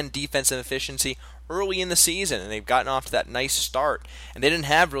offensive and defensive efficiency early in the season, and they've gotten off to that nice start. And they didn't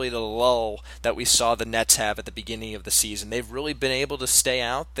have really the lull that we saw the Nets have at the beginning of the season. They've really been able to stay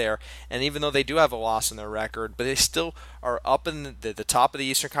out there, and even though they do have a loss in their record, but they still are up in the top of the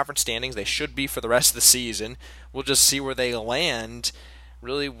Eastern Conference standings. They should be for the rest of the season. We'll just see where they land,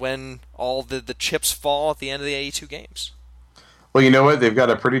 really, when all the chips fall at the end of the 82 games. Well, you know what? They've got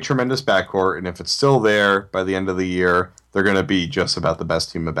a pretty tremendous backcourt, and if it's still there by the end of the year, they're going to be just about the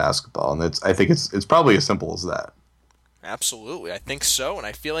best team of basketball. And I think it's probably as simple as that. Absolutely, I think so. And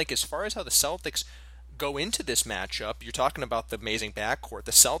I feel like as far as how the Celtics go into this matchup, you're talking about the amazing backcourt.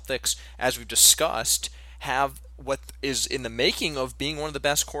 The Celtics, as we've discussed, have what is in the making of being one of the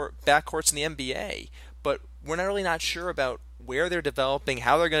best backcourts in the NBA. But we're not really not sure about where they're developing,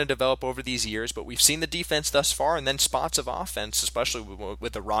 how they're going to develop over these years, but we've seen the defense thus far and then spots of offense, especially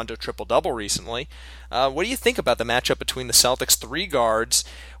with the Rondo triple-double recently. What do you think about the matchup between the Celtics' three guards,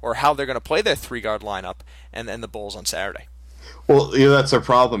 or how they're going to play their three-guard lineup, and the Bulls on Saturday? Well, you know, that's their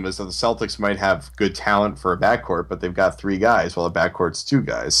problem, is that the Celtics might have good talent for a backcourt, but they've got three guys, while a backcourt's two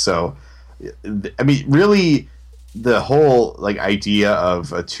guys. So, I mean, really, the whole idea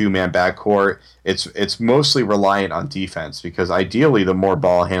of a two-man backcourt, it's mostly reliant on defense, because ideally the more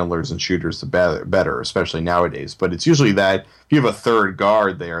ball handlers and shooters the better, especially nowadays. But it's usually that if you have a third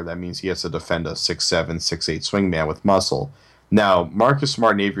guard there, that means he has to defend a 6'7", 6'8" swingman with muscle. Now, Marcus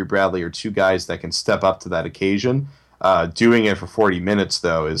Smart and Avery Bradley are two guys that can step up to that occasion. Doing it for 40 minutes,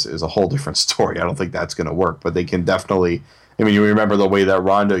 though, is a whole different story. I don't think that's going to work, but they can definitely. I mean, you remember the way that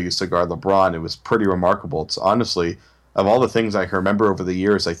Rondo used to guard LeBron. It was pretty remarkable. It's honestly, of all the things I can remember over the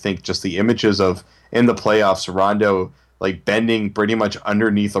years, I think just the images of, in the playoffs, Rondo bending pretty much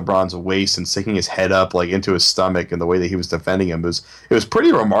underneath LeBron's waist and sticking his head up into his stomach, and the way that he was defending him, it was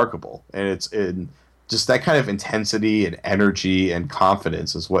pretty remarkable. And just that kind of intensity and energy and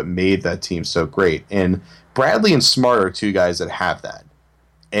confidence is what made that team so great. And Bradley and Smart are two guys that have that.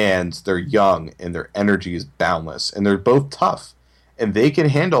 And they're young, and their energy is boundless, and they're both tough, and they can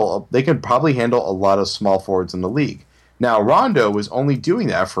probably handle a lot of small forwards in the league. Now, Rondo was only doing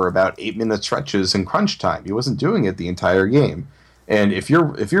that for about 8-minute stretches in crunch time. He wasn't doing it the entire game. And if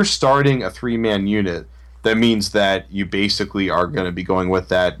you're starting a 3-man unit, that means that you basically are going to be going with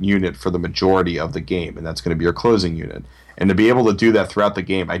that unit for the majority of the game, and that's going to be your closing unit. And to be able to do that throughout the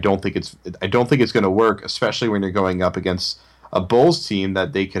game, I don't think it's going to work, especially when you're going up against a Bulls team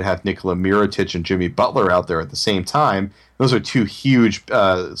that they could have Nikola Mirotic and Jimmy Butler out there at the same time. Those are two huge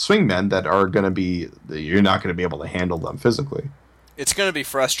swingmen that are going to be, you're not going to be able to handle them physically. It's going to be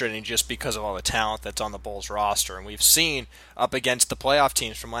frustrating just because of all the talent that's on the Bulls roster. And we've seen up against the playoff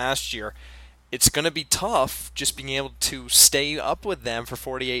teams from last year, it's going to be tough just being able to stay up with them for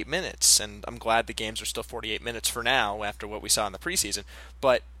 48 minutes. And I'm glad the games are still 48 minutes for now after what we saw in the preseason.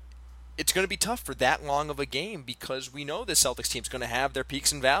 But it's going to be tough for that long of a game, because we know the Celtics team's going to have their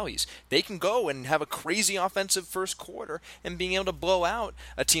peaks and valleys. They can go and have a crazy offensive first quarter and being able to blow out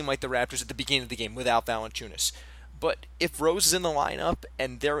a team like the Raptors at the beginning of the game without Valanciunas. But if Rose is in the lineup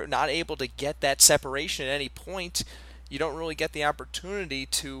and they're not able to get that separation at any point, you don't really get the opportunity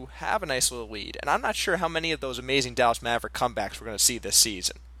to have a nice little lead. And I'm not sure how many of those amazing Dallas Maverick comebacks we're going to see this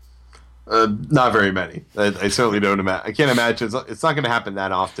season. Not very many. I certainly don't imagine. I can't imagine. It's not going to happen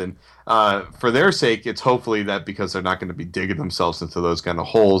that often. For their sake, it's hopefully that, because they're not going to be digging themselves into those kind of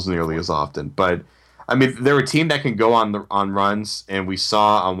holes nearly as often. But I mean, they're a team that can go on runs, and we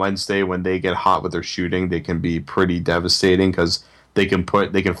saw on Wednesday when they get hot with their shooting, they can be pretty devastating, because they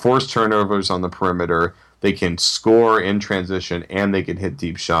can force turnovers on the perimeter. They can score in transition, and they can hit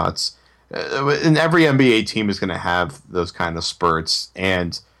deep shots. And every NBA team is going to have those kind of spurts,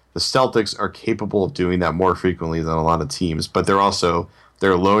 and the Celtics are capable of doing that more frequently than a lot of teams. But they're also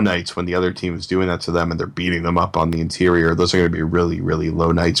their low nights when the other team is doing that to them and they're beating them up on the interior. Those are going to be really, really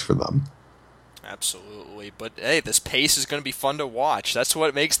low nights for them. Absolutely. But, hey, this pace is going to be fun to watch. That's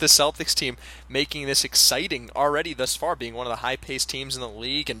what makes the Celtics team making this exciting already thus far, being one of the high-paced teams in the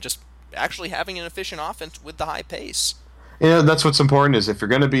league and just actually having an efficient offense with the high pace. That's what's important is if you're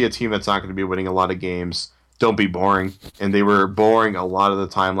going to be a team that's not going to be winning a lot of games, don't be boring. And they were boring a lot of the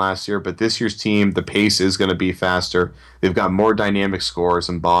time last year, but this year's team, the pace is going to be faster. They've got more dynamic scorers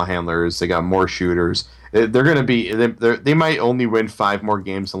and ball handlers. They got more shooters. They're going to be. They might only win 5 more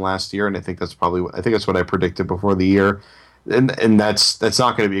games than last year, and I think that's what I predicted before the year. And that's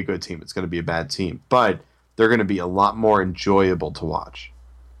not going to be a good team. It's going to be a bad team, but they're going to be a lot more enjoyable to watch.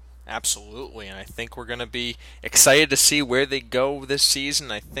 Absolutely, and I think we're going to be excited to see where they go this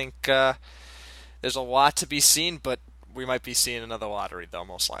season. I think there's a lot to be seen, but we might be seeing another lottery, though,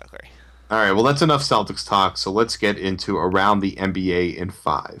 most likely. All right, well, that's enough Celtics talk, so let's get into Around the NBA in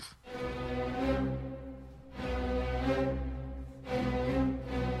 5.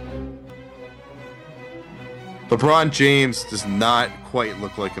 LeBron James does not quite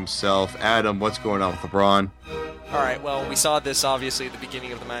look like himself. Adam, what's going on with LeBron? All right, well, we saw this obviously at the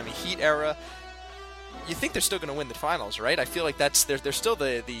beginning of the Miami Heat era. You think they're still going to win the finals, right? I feel like they're still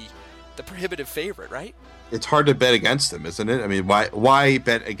the prohibitive favorite, right? It's hard to bet against them, isn't it? I mean, why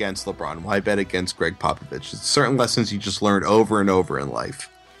bet against LeBron? Why bet against Greg Popovich? It's certain lessons you just learn over and over in life.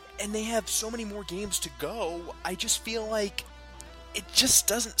 And they have so many more games to go. I just feel like it just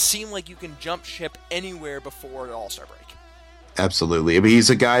doesn't seem like you can jump ship anywhere before the All-Star break. Absolutely. I mean, he's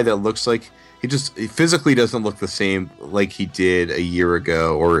a guy that looks like he physically doesn't look the same like he did a year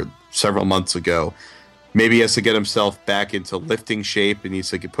ago or several months ago. Maybe he has to get himself back into lifting shape and needs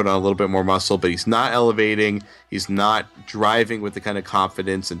to put on a little bit more muscle, but he's not elevating. He's not driving with the kind of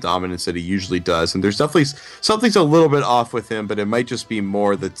confidence and dominance that he usually does. And there's definitely something's a little bit off with him, but it might just be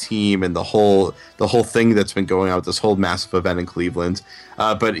more the team and the whole thing that's been going on with this whole massive event in Cleveland.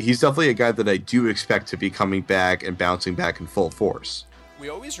 But he's definitely a guy that I do expect to be coming back and bouncing back in full force. We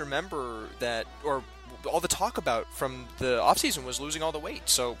always remember that, or all the talk about from the offseason was losing all the weight,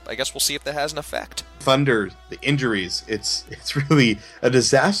 so I guess we'll see if that has an effect. Thunder, the injuries, it's really a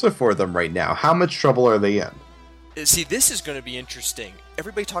disaster for them right now. How much trouble are they in? See, this is going to be interesting.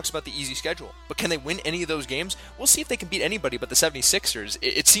 Everybody talks about the easy schedule, but can they win any of those games? We'll see if they can beat anybody but the 76ers.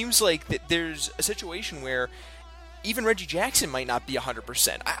 It seems like that there's a situation where even Reggie Jackson might not be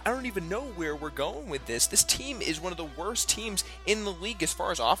 100%. I don't even know where we're going with this. This team is one of the worst teams in the league as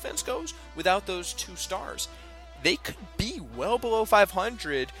far as offense goes without those 2 stars. They could be well below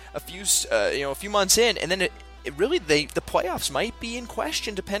 500 a few months in, and then the playoffs might be in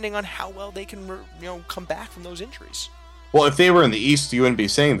question depending on how well they can come back from those injuries. Well, if they were in the East, you wouldn't be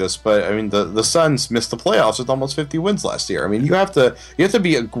saying this, but I mean the Suns missed the playoffs with almost 50 wins last year. I mean you have to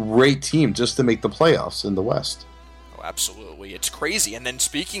be a great team just to make the playoffs in the West. Absolutely. It's crazy. And then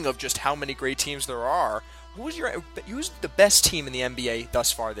speaking of just how many great teams there are, who's the best team in the NBA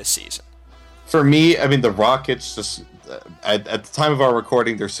thus far this season? For me, I mean, the Rockets, just at the time of our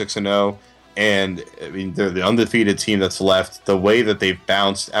recording, they're 6-0. And I mean, they're the undefeated team that's left. The way that they've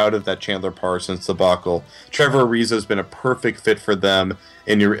bounced out of that Chandler Parsons debacle, Trevor Ariza has been a perfect fit for them.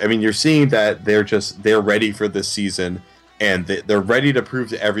 And you're seeing that they're ready for this season. And they're ready to prove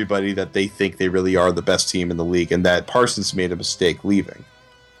to everybody that they think they really are the best team in the league and that Parsons made a mistake leaving.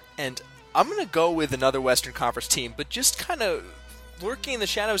 And I'm going to go with another Western Conference team, but just kind of lurking in the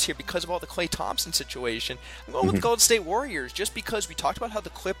shadows here because of all the Klay Thompson situation. I'm going with the Golden State Warriors just because we talked about how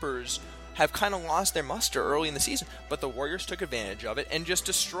the Clippers have kind of lost their muster early in the season, but the Warriors took advantage of it and just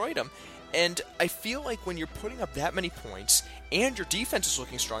destroyed them. And I feel like when you're putting up that many points and your defense is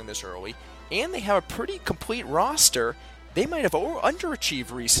looking strong this early and they have a pretty complete roster, they might have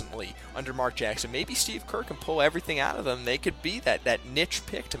underachieved recently under Mark Jackson. Maybe Steve Kerr can pull everything out of them. They could be that niche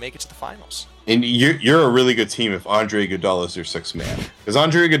pick to make it to the finals. And you're a really good team if Andre Iguodala is your 6th man. Because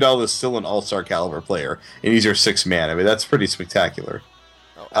Andre Iguodala is still an all-star caliber player, and he's your 6th man. I mean, that's pretty spectacular.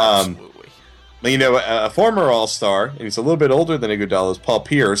 Oh, absolutely. A former all-star, and he's a little bit older than Iguodala, is Paul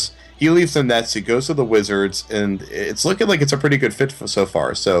Pierce. He leaves the Nets, he goes to the Wizards, and it's looking like it's a pretty good fit so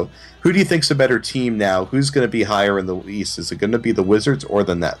far. So who do you think's a better team now? Who's going to be higher in the East? Is it going to be the Wizards or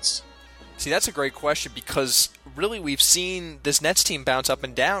the Nets? See, that's a great question because really we've seen this Nets team bounce up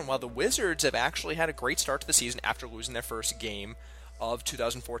and down while the Wizards have actually had a great start to the season after losing their first game of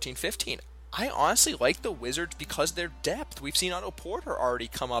 2014-15. I honestly like the Wizards because of their depth. We've seen Otto Porter already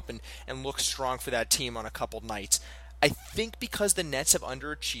come up and look strong for that team on a couple nights. I think because the Nets have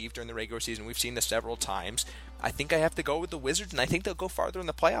underachieved during the regular season, we've seen this several times, I think I have to go with the Wizards, and I think they'll go farther in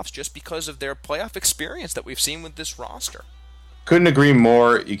the playoffs just because of their playoff experience that we've seen with this roster. Couldn't agree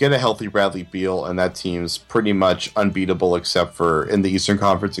more. You get a healthy Bradley Beal, and that team's pretty much unbeatable except for in the Eastern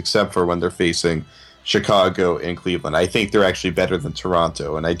Conference, except for when they're facing Chicago and Cleveland. I think they're actually better than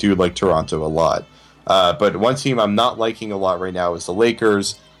Toronto, and I do like Toronto a lot. But one team I'm not liking a lot right now is the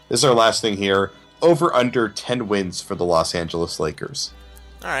Lakers. This is our last thing here. Over under 10 wins for the Los Angeles Lakers.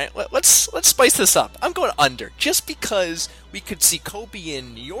 All right, let's spice this up. I'm going under, just because we could see Kobe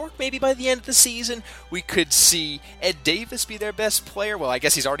in New York maybe by the end of the season. We could see Ed Davis be their best player. Well, I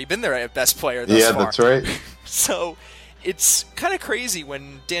guess he's already been their best player thus far. Yeah, that's right. So it's kind of crazy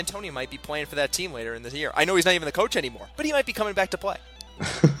when D'Antoni might be playing for that team later in the year. I know he's not even the coach anymore, but he might be coming back to play.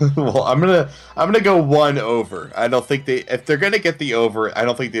 Well, I'm gonna go one over. I don't think if they're gonna get the over, I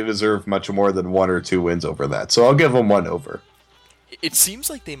don't think they deserve much more than 1 or 2 wins over that. So I'll give them one over. It seems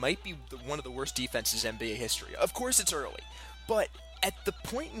like they might be one of the worst defenses in NBA history. Of course, it's early, but at the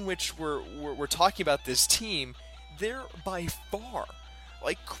point in which we're talking about this team, they're by far,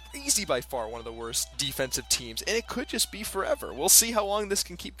 like crazy by far, one of the worst defensive teams, and it could just be forever. We'll see how long this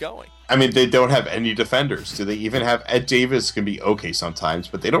can keep going. I mean, they don't have any defenders. Do they even have Ed Davis? Can be okay sometimes,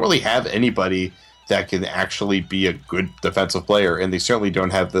 but they don't really have anybody that can actually be a good defensive player, and they certainly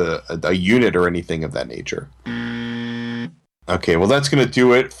don't have a unit or anything of that nature. Okay, well, that's going to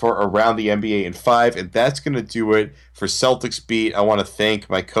do it for Around the NBA in 5, and that's going to do it for Celtics Beat. I want to thank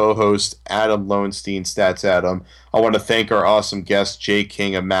my co-host, Adam Lowenstein, Stats Adam. I want to thank our awesome guest, Jay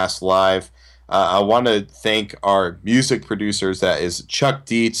King of MassLive. I want to thank our music producers, that is Chuck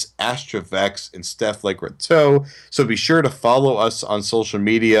Dietz, Astrovex, and Steph Legrateau. So be sure to follow us on social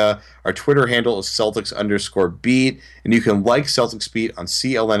media. Our Twitter handle is Celtics_Beat, and you can like Celtics Beat on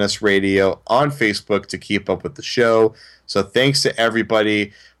CLNS Radio on Facebook to keep up with the show. So thanks to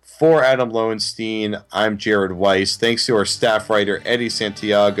everybody. For Adam Lowenstein, I'm Jared Weiss. Thanks to our staff writer, Eddie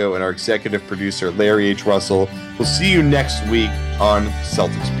Santiago, and our executive producer, Larry H. Russell. We'll see you next week on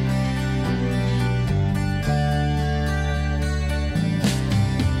Celtics Beat.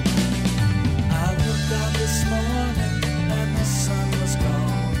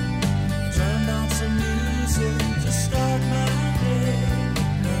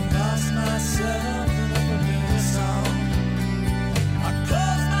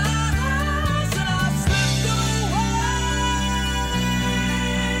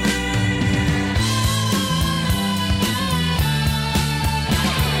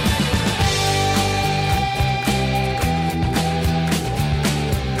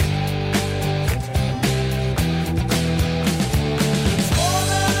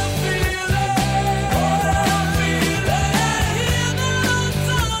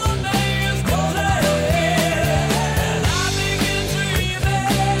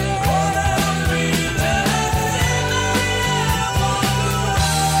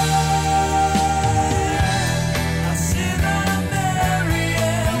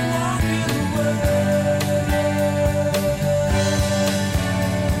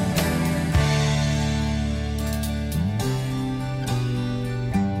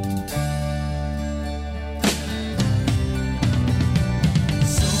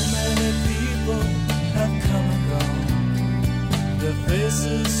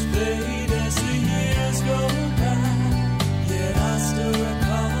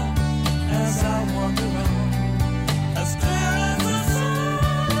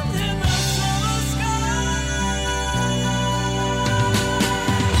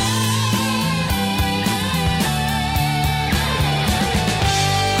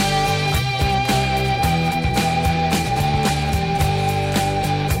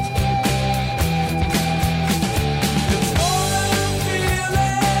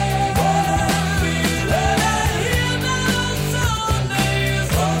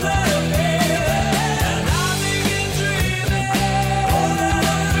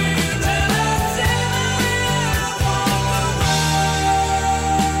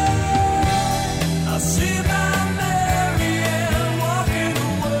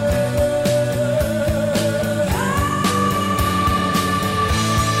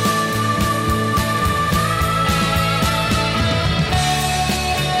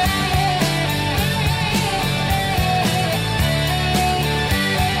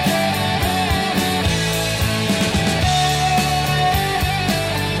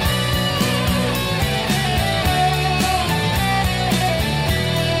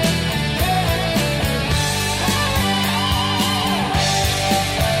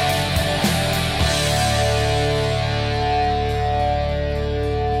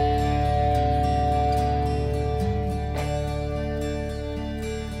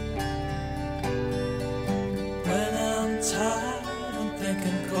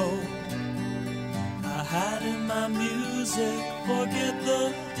 my music, forget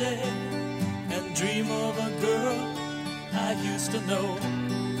the day, and dream of a girl I used to know.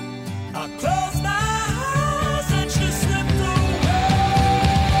 I close my